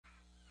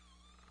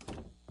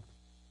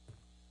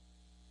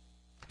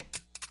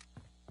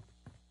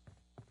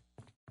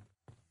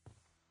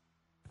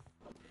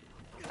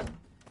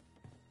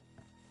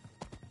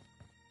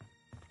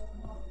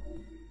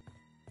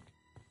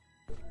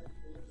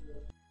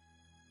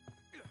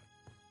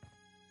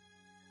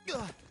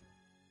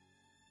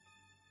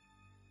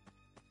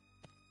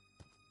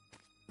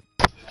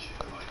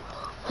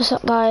What's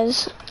up,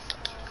 guys?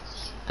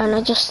 And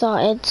I just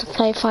started to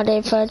play Friday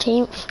the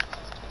 13th.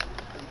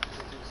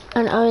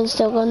 And Owen's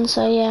still gone,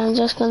 so yeah, I'm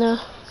just gonna...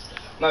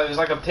 No, it was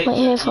like a picture. Wait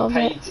here for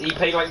He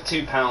paid like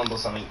 £2 or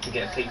something to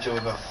get a picture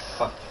with a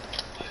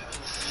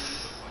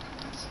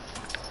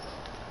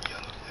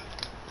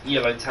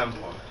yellow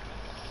tampon.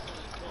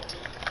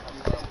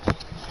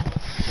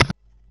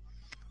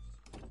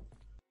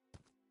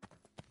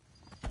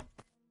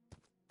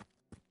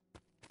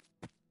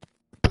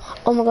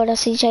 Oh my god, I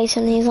see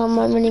Jason, he's on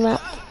my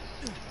mini-map.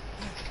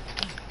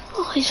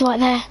 Oh, he's right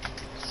there.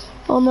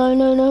 Oh no,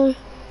 no, no.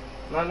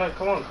 No,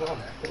 come on. Put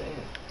it in.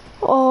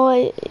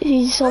 Oh,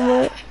 he's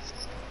somewhere.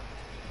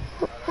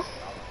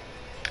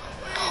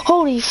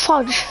 Holy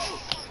fudge.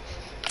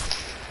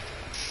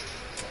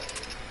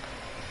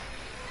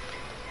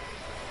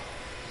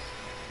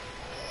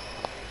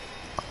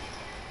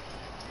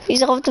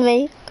 He's after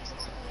me.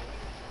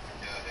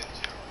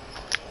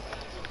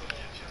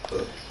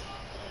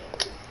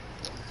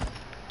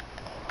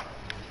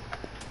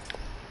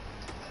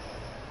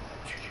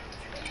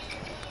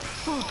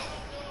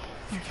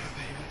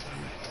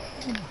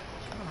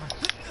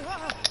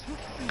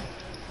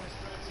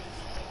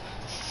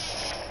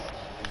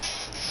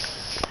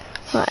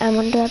 Right, I'm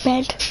under a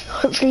bed.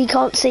 Hopefully you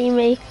can't see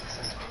me.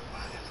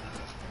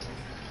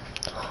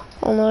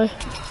 Oh no.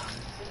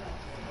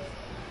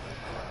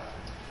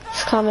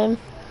 It's coming.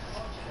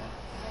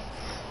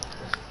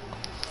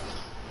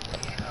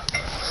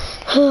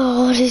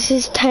 Oh, this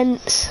is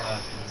tense.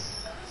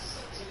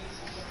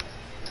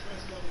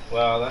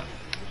 Where are they?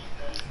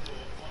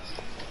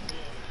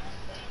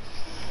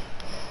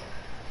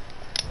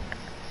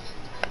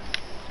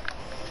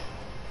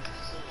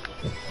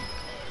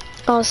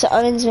 Oh, so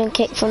Owen's been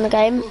kicked from the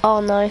game?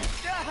 Oh no.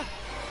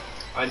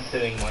 I'm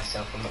pooing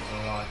myself, I'm not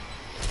gonna lie.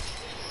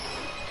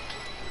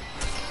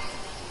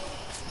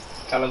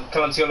 Callum,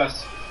 come on to your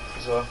left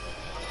as well.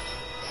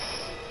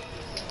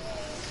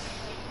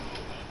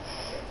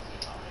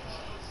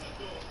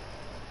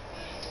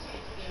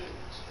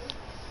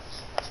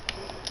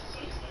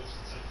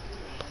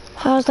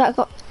 How's that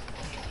got...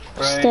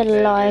 Still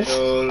alive.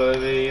 All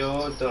over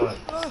your dog.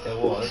 There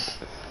was.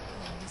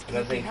 I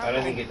don't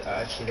think it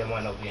actually there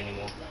might not be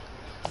anymore.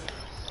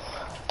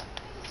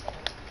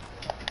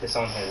 This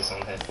on here.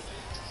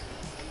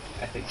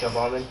 Epic job,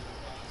 Armin.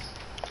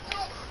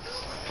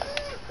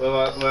 Where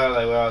are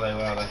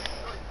they?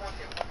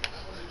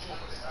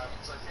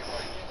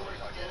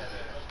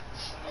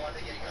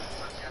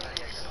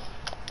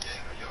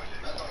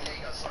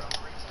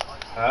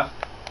 Huh?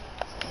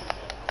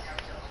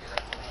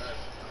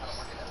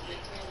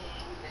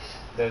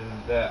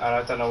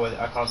 I don't know where,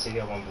 I can't see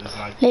the other one, but there's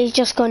like... He's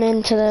just gone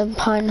into the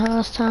Pine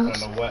House I house.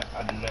 don't know where,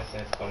 I don't know if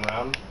they've gone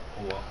around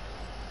or what.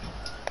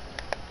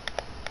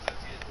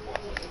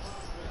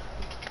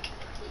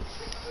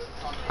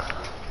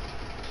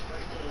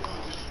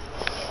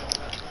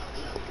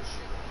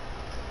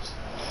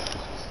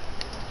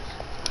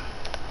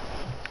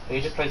 You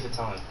just play for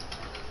time.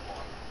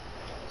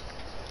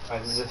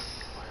 Right, this is a...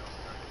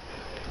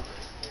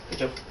 Good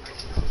job.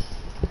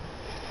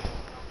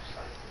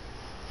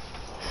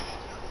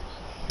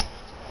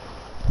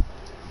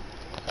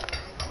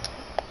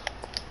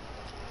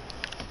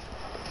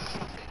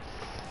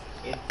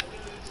 Yeah.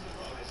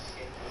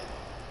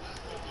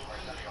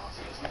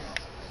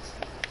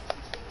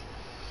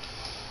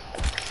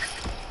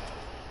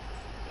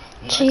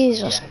 Nice.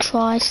 Jesus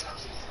Christ.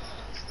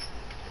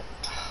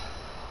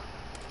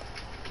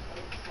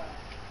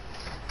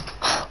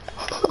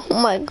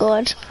 Oh my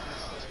god.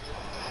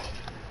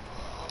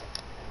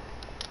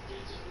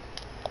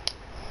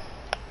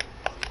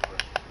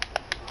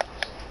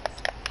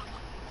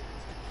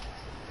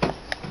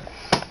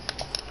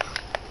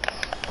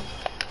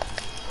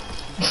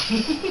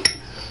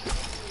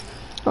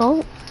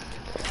 Oh.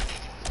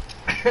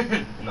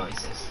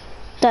 Nicest.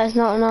 That is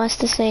not nice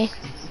to see.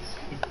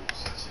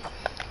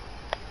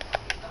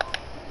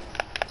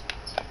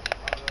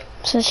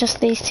 So it's just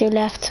these two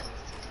left.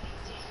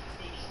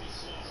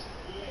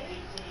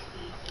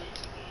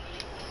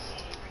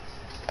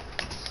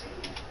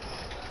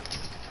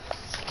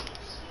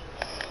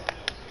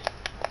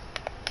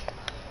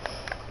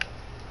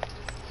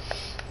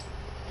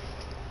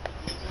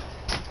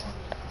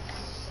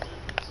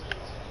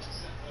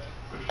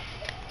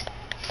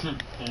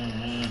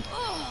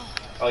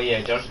 Oh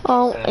yeah, Josh.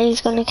 Oh, he's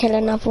gonna kill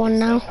another one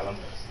now.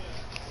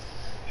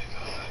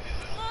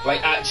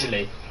 Like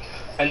actually,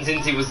 and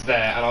since he was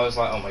there, and I was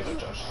like, oh my god,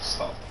 Josh,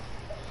 stop.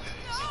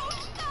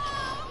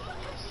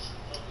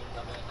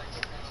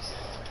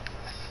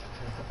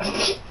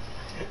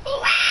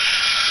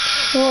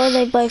 What are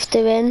they both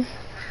doing?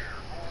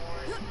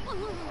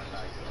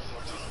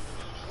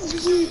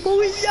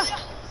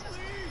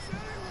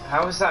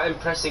 How is that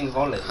impressing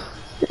volley?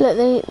 Look,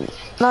 they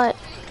like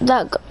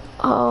that.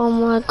 Oh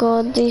my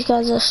god, these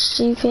guys are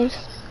stupid.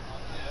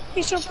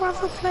 Is your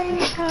brother playing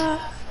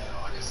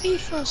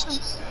FIFA or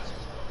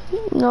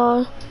something?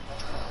 No,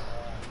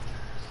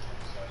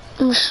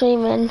 I'm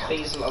streaming.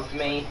 Please love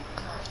me.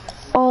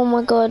 Oh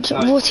my god,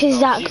 No, what is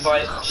that?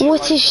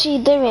 What is she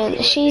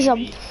doing? She's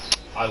a...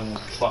 I will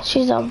fuck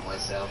She's a...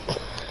 myself.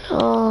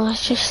 Oh,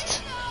 it's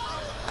just...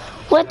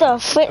 Where the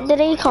frick did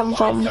he come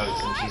from?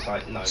 Jokes, and she's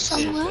like, no,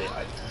 seriously,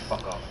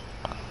 fuck off.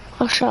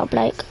 Oh, shut up,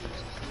 Blake.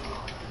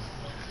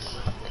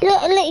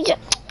 Look,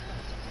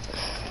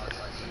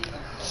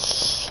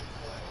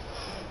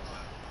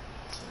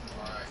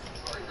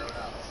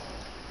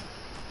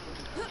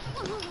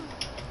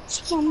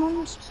 It's my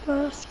mum's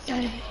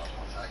birthday.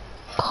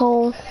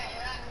 Cool.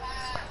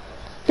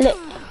 Look.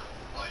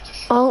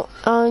 Oh,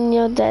 and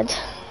you're dead.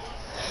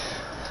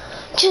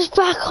 Just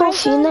back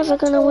off, you're never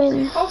gonna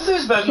win. Off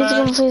this bed, He's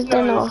going for his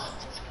dinner.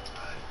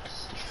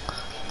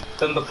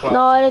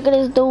 No, look at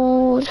this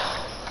dude.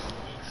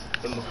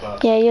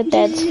 Yeah, you're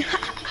dead.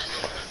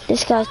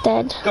 This guy's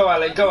dead. Go,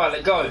 Alec, go,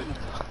 Alec, go.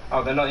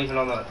 Oh, they're not even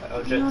on that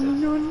objective.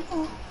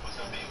 No.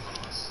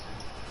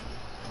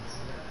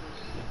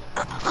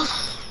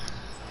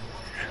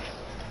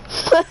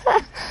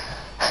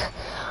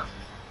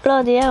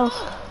 Bloody hell.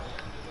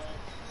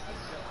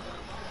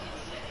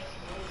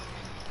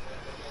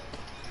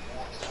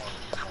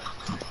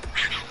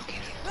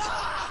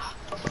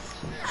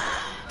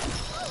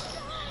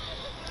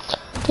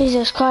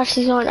 Jesus Christ,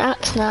 he's got an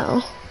axe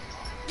now.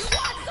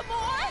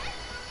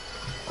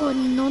 Oh,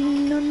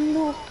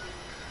 no.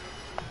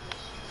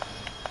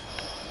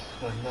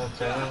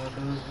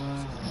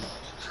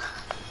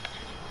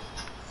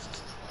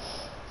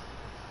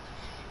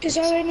 Is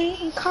Owen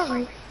eating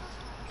curry?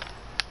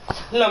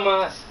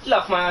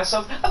 Love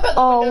myself.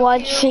 Oh,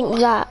 why'd you think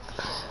that?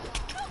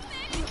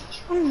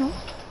 I don't know.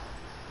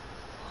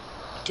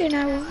 Do you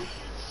know why?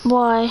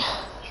 Why?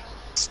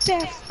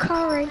 Steph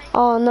Curry.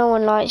 Oh, no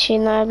one likes you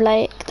now,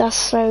 Blake. That's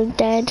so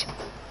dead.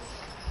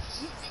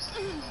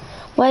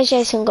 Where's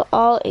Jason got?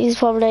 Oh, he's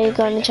probably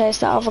going to chase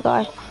that other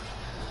guy.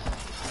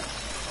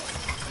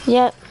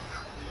 Yep.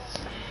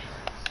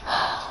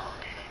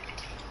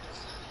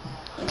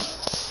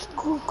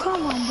 Oh,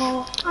 come on,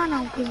 boy. I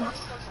don't give up.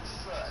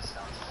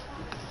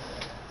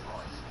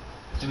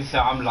 To be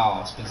fair, I'm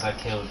last because I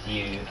killed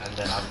you and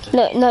then I'm just...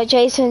 Look, no,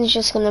 Jason's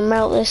just going to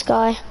melt this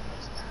guy.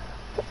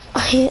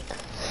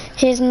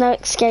 Here's no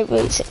escape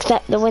routes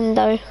except the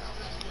window.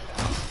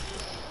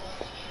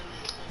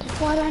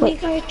 Why don't you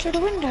go to the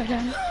window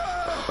then?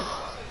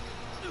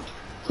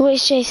 What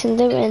is Jason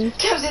doing?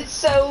 Because it's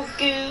so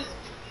good.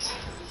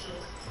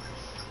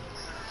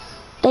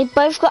 They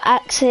both got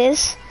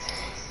axes.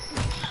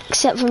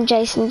 Except from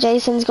Jason.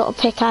 Jason's got a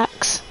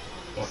pickaxe.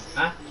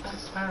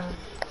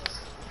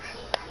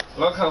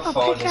 Look how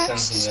far this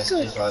pickaxe something is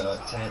is just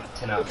like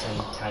 10 out of 10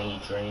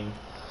 tiny dream.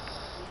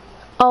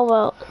 Oh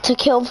well, to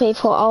kill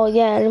people, oh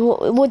yeah,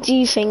 what do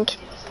you think?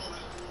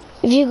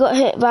 If you got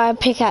hit by a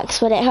pickaxe,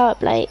 would it hurt,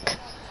 Blake?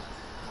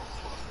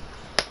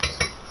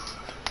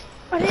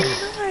 I didn't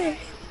know.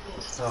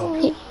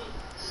 Oh.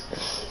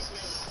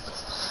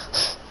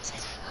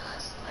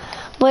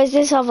 Where's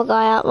this other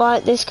guy at?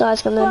 Right, this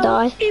guy's gonna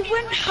die. It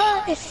wouldn't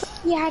hurt if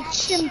you had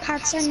shin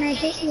pads and they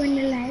hit you in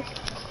the leg.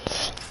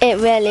 It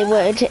really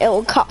would. It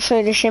will cut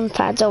through the shin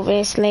pads,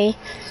 obviously.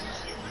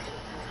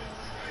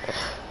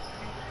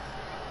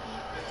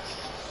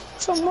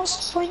 So what's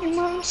the point in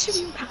wearing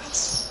shin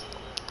pads?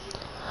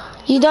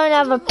 You don't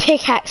have a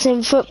pickaxe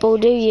in football,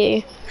 do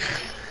you?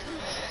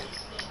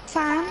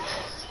 Fan.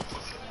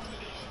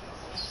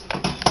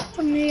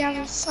 From the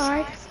other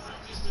side.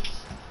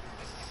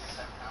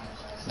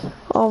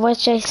 Oh,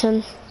 where's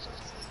Jason?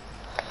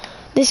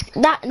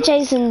 That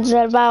Jason's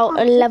about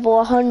a level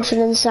 100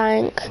 and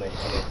something,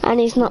 and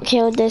he's not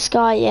killed this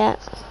guy yet.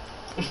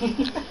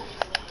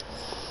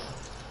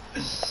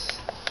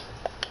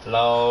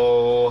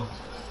 Hello.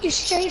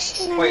 Is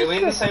Jason Wait, are we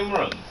in the same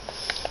room?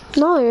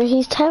 No,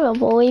 he's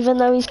terrible, even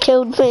though he's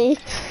killed me.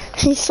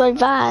 He's so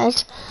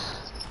bad.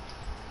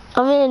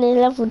 I'm only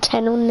level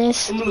 10 on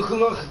this.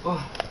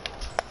 Oh.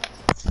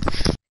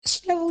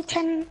 It's level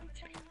 10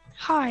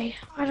 high.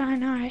 I don't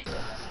know. I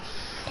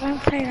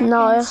don't play that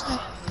No. game, so.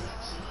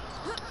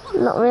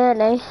 Not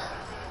really.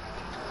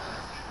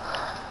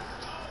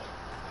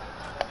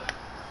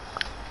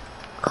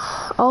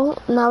 Oh,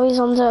 now he's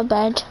under a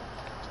bed.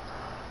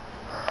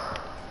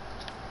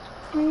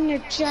 I'm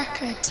gonna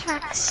jack a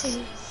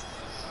taxi.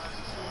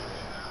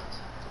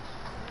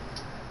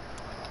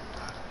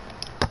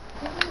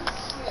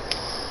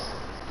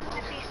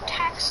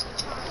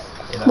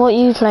 What are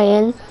you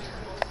playing?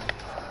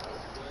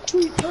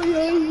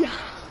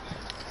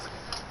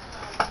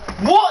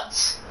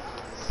 What?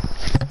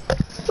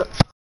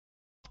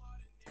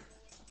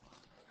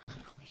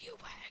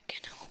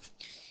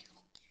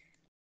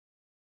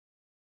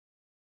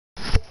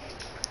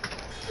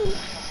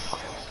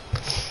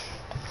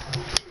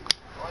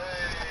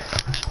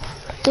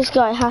 This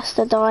guy has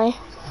to die.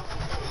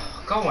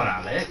 Go on,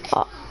 Alec.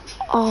 Oh,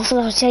 I thought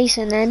it was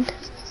Jason then.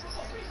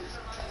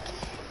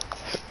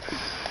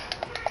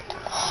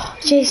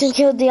 Jason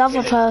killed the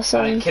other person.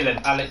 Alec, kill him.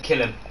 Alec, kill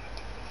him.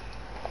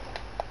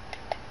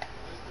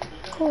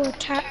 Call a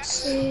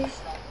taxi.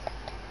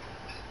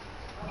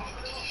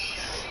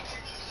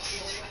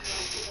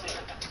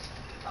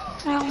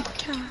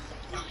 Out.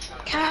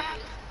 Cat.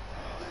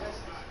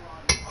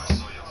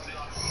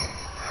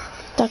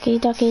 Ducky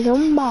Ducky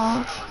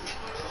Dumba.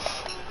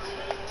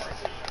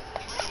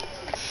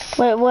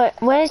 Wait,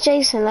 where's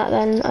Jason at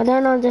then? I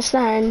don't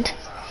understand.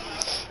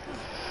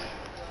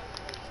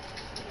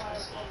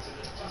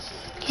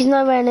 He's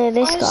nowhere near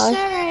this guy. Is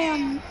there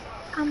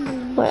a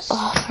ambulance? Wait,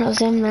 oh, that was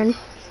him then.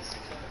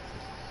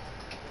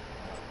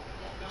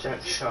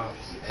 Jack Sharp,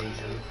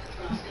 Asian.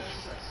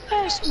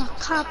 Where's my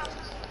cab?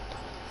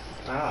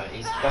 Ah,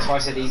 that's why I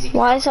said easy.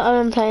 Why is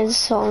Owen playing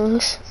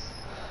songs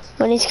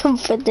when he's come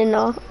for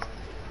dinner?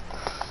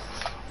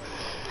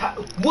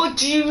 What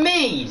do you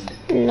mean?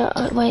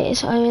 Look, wait,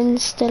 is Owen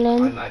still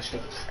in? I'm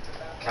actually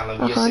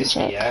Callum, I your can't sister,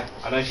 check. yeah?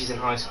 I know she's in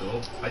high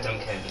school. I don't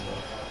care anymore.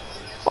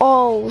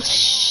 Oh,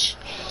 shh.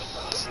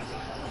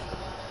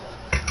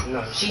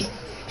 No,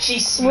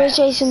 she's Where's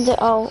Jason?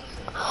 Oh.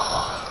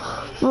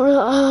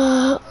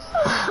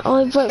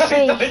 Oh, he broke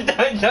free.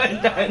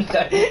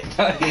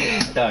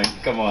 don't,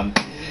 come on.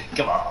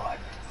 Come on.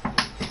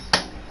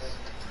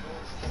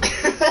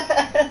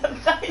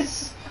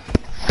 Nice.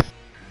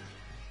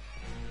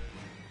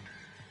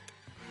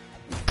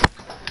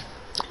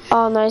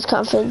 Oh no, he's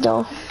cutting through the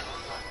door.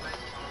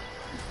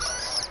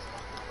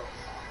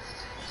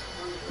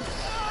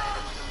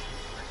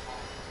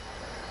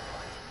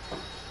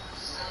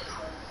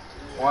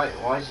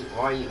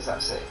 Why is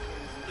that sick?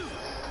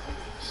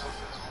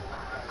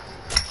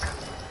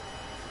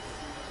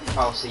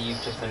 Oh, so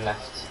you've just been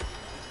left.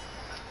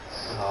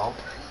 Oh.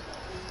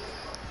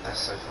 That's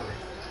so funny.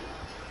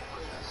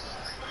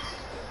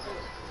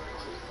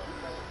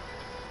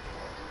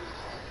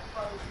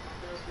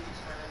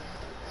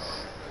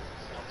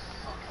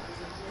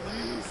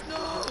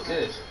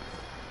 Good.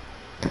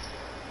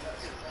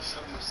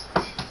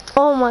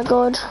 Oh my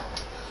god.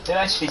 They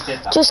actually did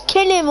that. Just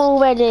kill him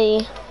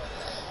already.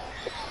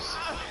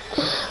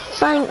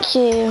 Thank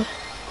you.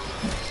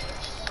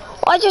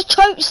 I just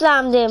choke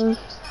slammed him.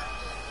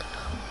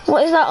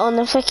 What is that on?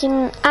 A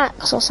freaking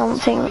axe or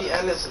something? Beat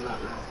Ellis in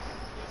that now.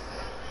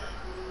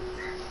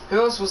 Who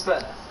else was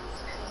there?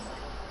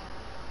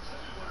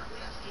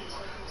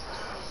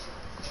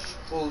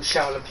 All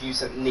shout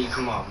abuse at Neve's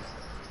mum.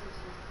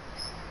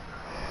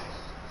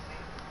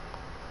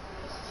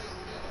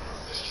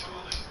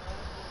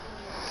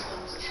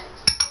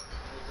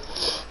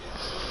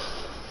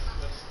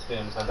 To be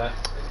honest, I don't.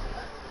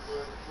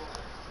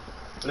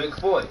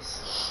 Luke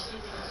Boyce.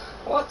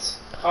 What?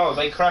 Oh,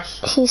 they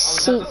crashed. He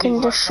seek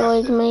and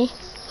destroyed me.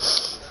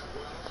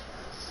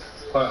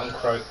 Quote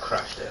unquote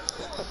crashed it.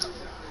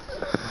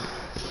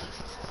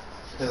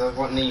 Because I've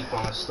got Neve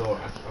on a story.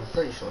 I'm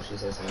pretty sure she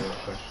says something about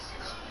crash.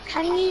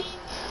 Can you?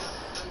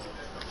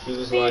 She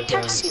was Be a like,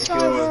 taxi if you're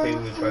one of the driver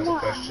people who tried to or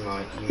crash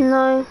tonight, you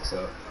No. fix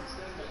up.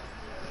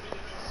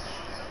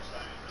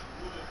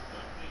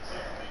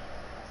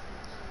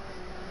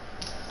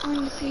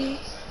 On the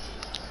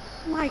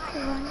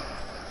microphone.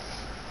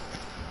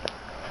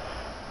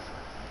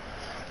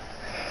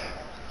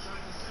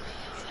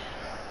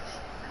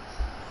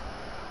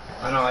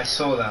 I know, I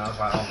saw that, I was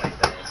like, oh my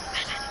days.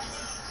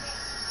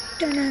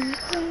 Dun,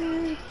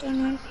 dun,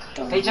 dun,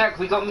 dun. Hey Jack,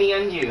 we got me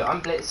and you.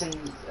 I'm blitzing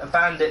a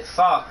bandit.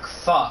 Fuck.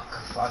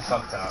 I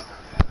fucked up.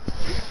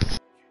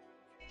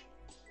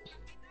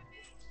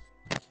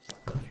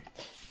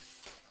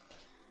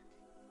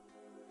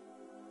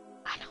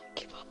 I don't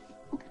give up.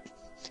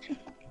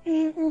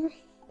 Mm-mm.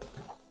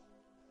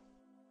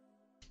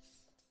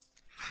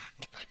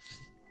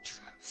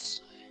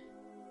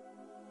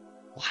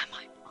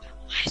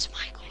 Where's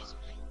Michael?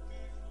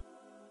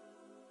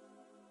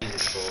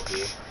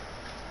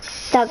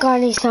 That guy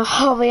needs to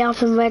hurry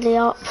up and ready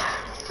up.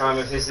 Time,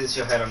 if this is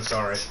your head, I'm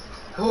sorry.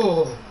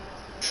 Oh.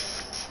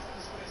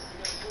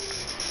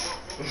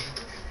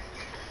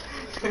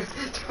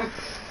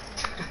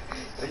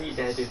 Don't you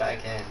dare do that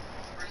again.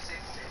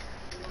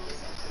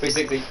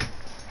 360.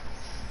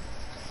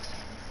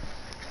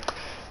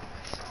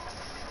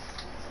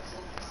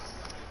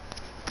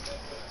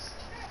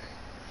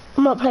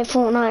 I might play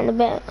Fortnite in a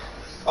bit.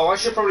 Oh, I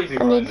should probably be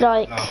I need,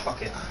 right. like- No,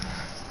 fuck it.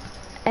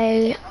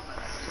 A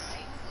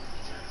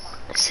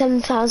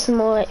 7,000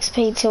 more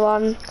XP to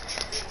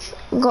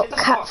got Get the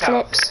cat fuck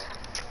out. flips.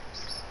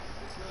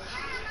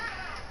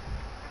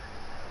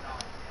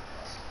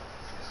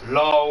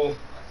 LOL. If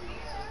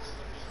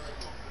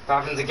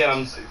that happens again,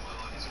 I'm...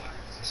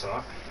 It's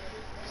alright.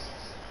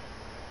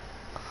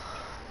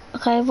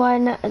 Okay, why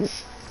not?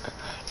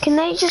 Can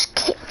they just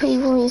kick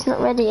people he's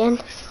not ready in?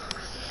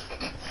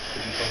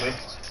 Probably.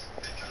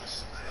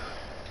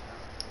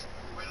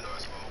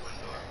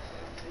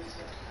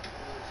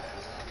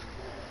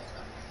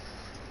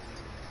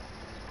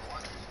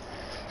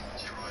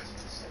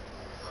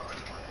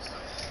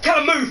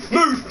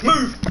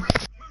 Move!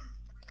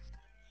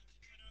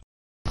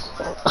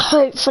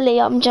 Hopefully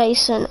I'm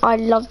Jason. I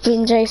love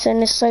being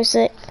Jason, it's so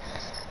sick.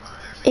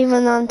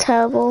 Even though I'm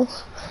terrible,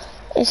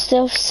 it's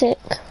still sick.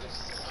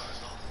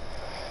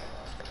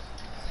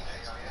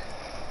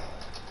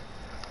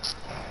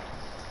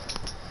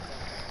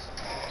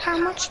 How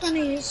much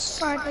money is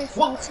Friday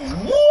What?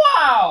 14?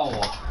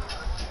 Wow!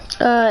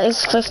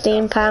 It's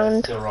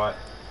 £15. You're right.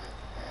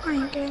 I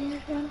ain't doing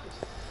this one.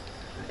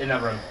 In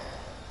that room.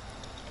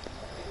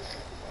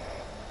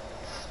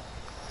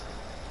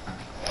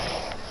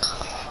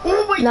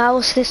 Now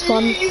what's this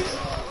one?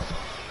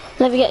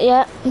 Never get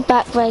yet.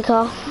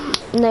 Backbreaker.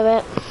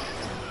 Never.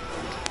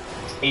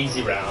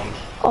 Easy round.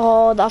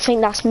 Oh, I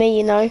think that's me,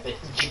 you know. Bit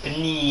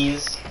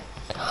Japanese.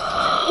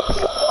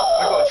 I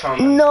got a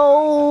charm.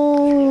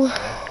 No.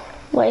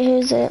 Wait,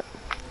 who's it?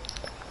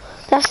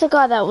 That's the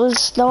guy that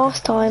was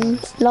last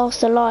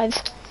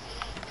alive.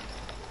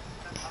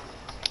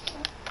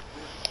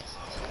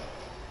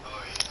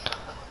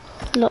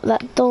 Lock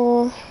that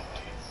door.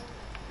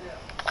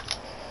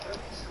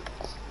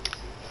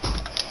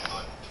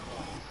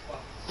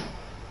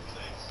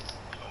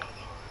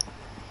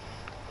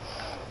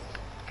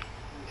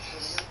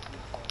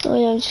 Oh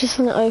yeah, I just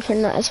want to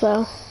open that as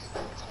well.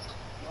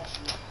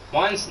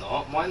 Mine's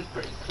not. Mine's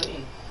pretty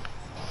clean.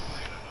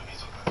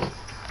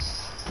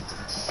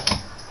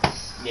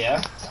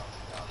 Yeah.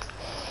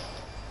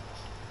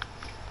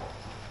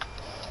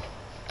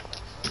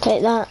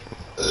 Take that.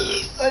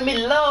 I'm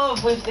in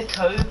love with the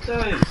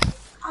cocoa.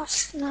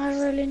 I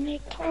really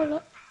need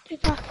toilet. Be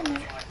back in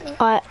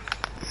it. Alright,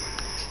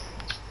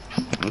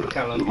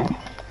 Callum.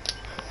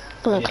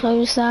 gonna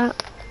close that.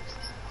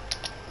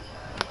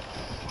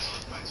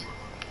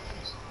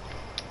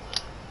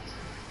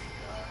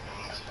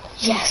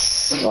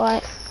 Yes,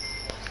 right.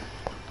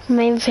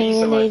 Main thing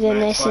you need in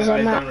this is a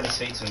I map. don't really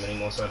speak to him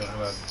anymore, so I don't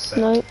have a set.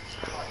 Nope.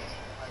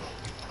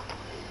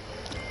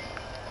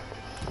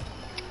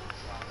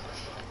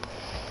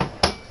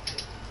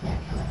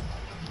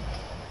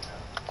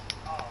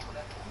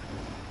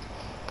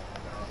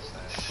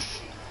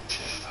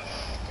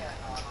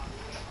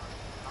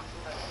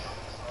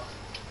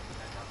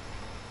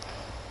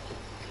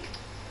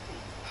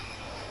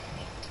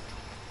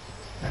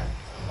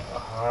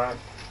 Alright.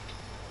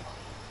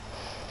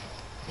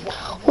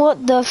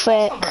 What the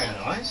frick? Not very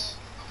nice.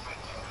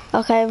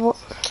 Okay, what?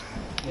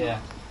 Yeah.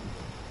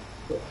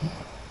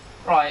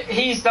 Right,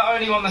 he's the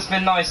only one that's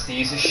been nice to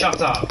you, so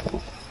shut up.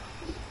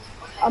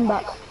 I'm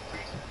back.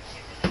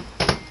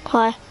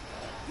 Hi.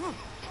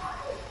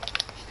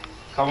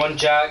 Come on,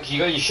 Jack, you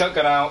got your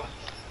shotgun out.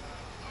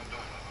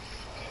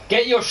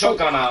 Get your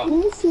shotgun out.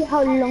 Let me see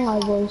how long I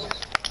was.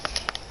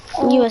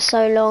 You were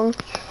so long.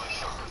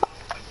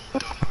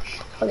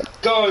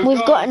 Go, We've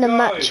go, gotten a go.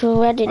 match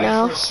already Wait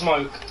now. for a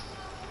smoke.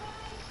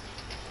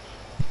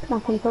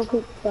 Nothing so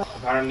quick.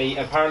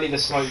 Apparently the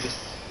smoke just...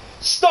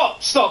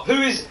 Stop!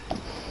 Who is...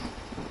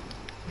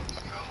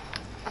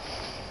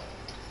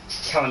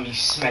 Tell him, you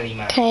smelly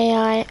man. Okay,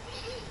 I.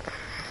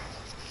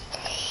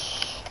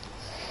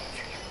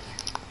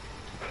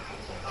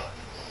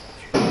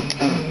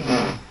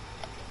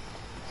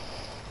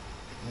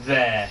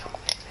 There.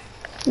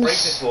 Break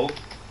this wall.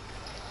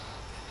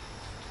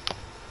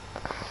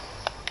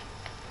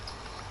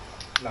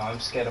 No, I'm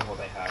scared of what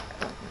they have.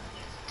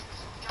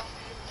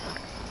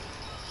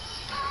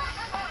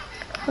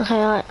 Okay,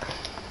 I.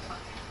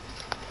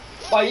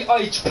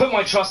 I put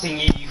my trust in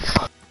you, you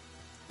cunt.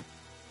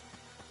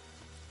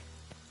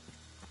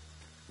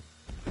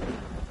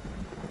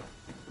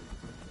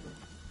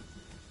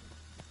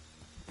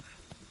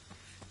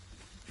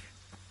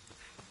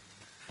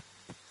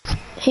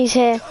 He's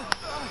here.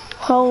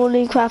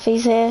 Holy crap,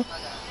 he's here.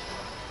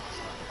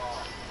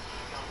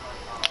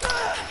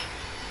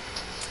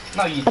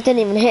 No, you I didn't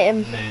even hit him.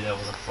 knew there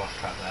was a frost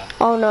trap there.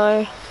 Oh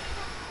no.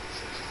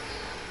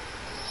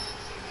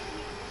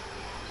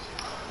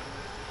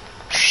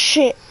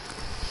 Shit.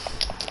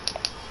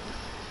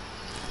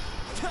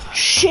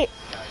 Shit.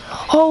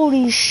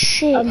 Holy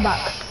shit. I'm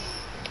back.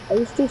 Are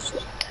you still...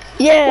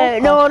 Yeah,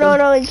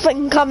 no, he's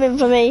fucking coming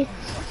for me.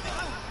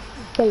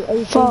 Wait, are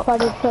you still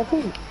Friday the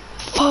 13th?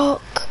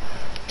 Fuck.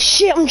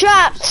 Shit, I'm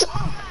trapped.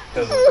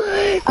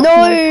 Doesn't-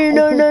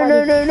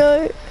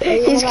 No.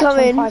 He's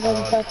coming. Friday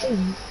the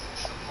 13th.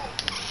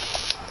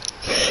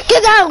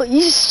 Get out,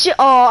 you shit.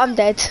 Oh, I'm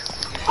dead.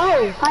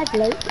 Oh, hi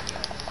Blake.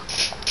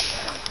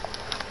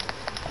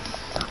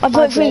 I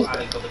broke free.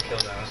 Alex got the kill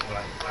there, that's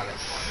right, Alex.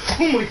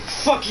 Oh my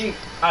fucking...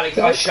 Alex,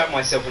 I shat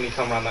myself when you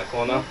come around that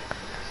corner.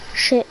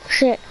 Shit.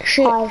 I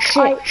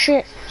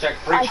Jack,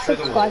 breach through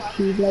the wall. subscribe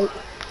to you, Blake.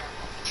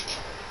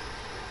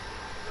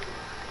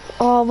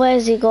 Oh,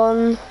 where's he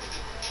gone?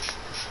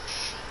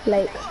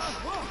 Blake,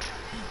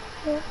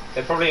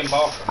 They're probably in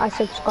bathroom. I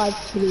subscribe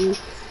to you.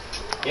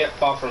 Yep,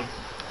 bathroom.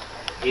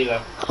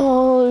 Either.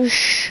 Oh,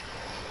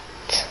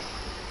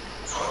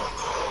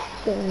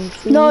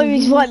 no,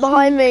 he's right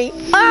behind me.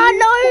 Ah,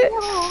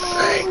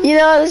 no! You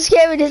know how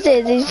scary this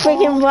is? He's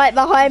freaking right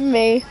behind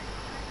me.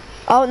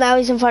 Oh, now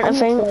he's in front of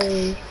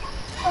things.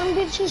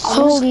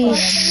 Holy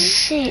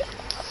shit.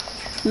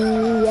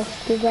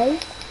 Yesterday.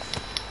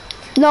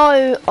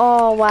 No,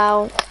 oh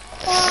wow.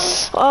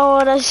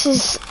 Oh, this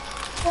is...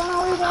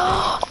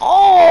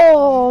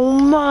 Oh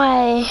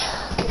my.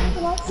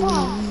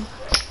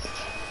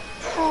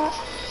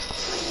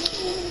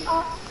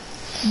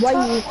 Why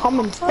are you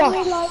coming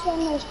first?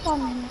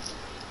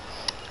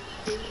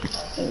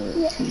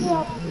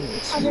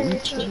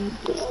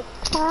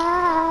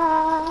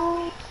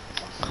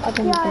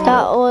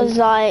 That was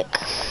like,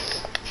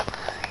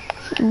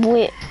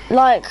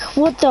 like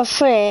what the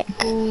frick?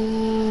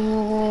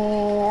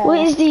 What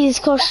is these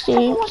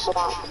costumes?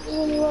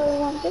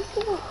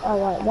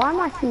 Alright, why am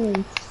I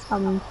singing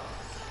some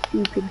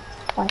stupid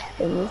spice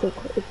thing? Is it,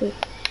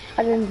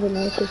 I don't even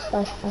know if it's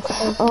spice.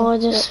 Oh,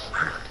 just.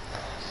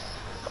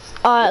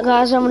 Alright,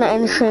 guys, I'm gonna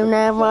end the stream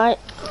now, right?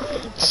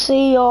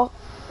 See ya.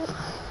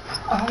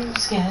 I'm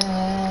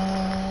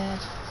scared.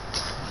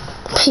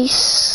 Peace.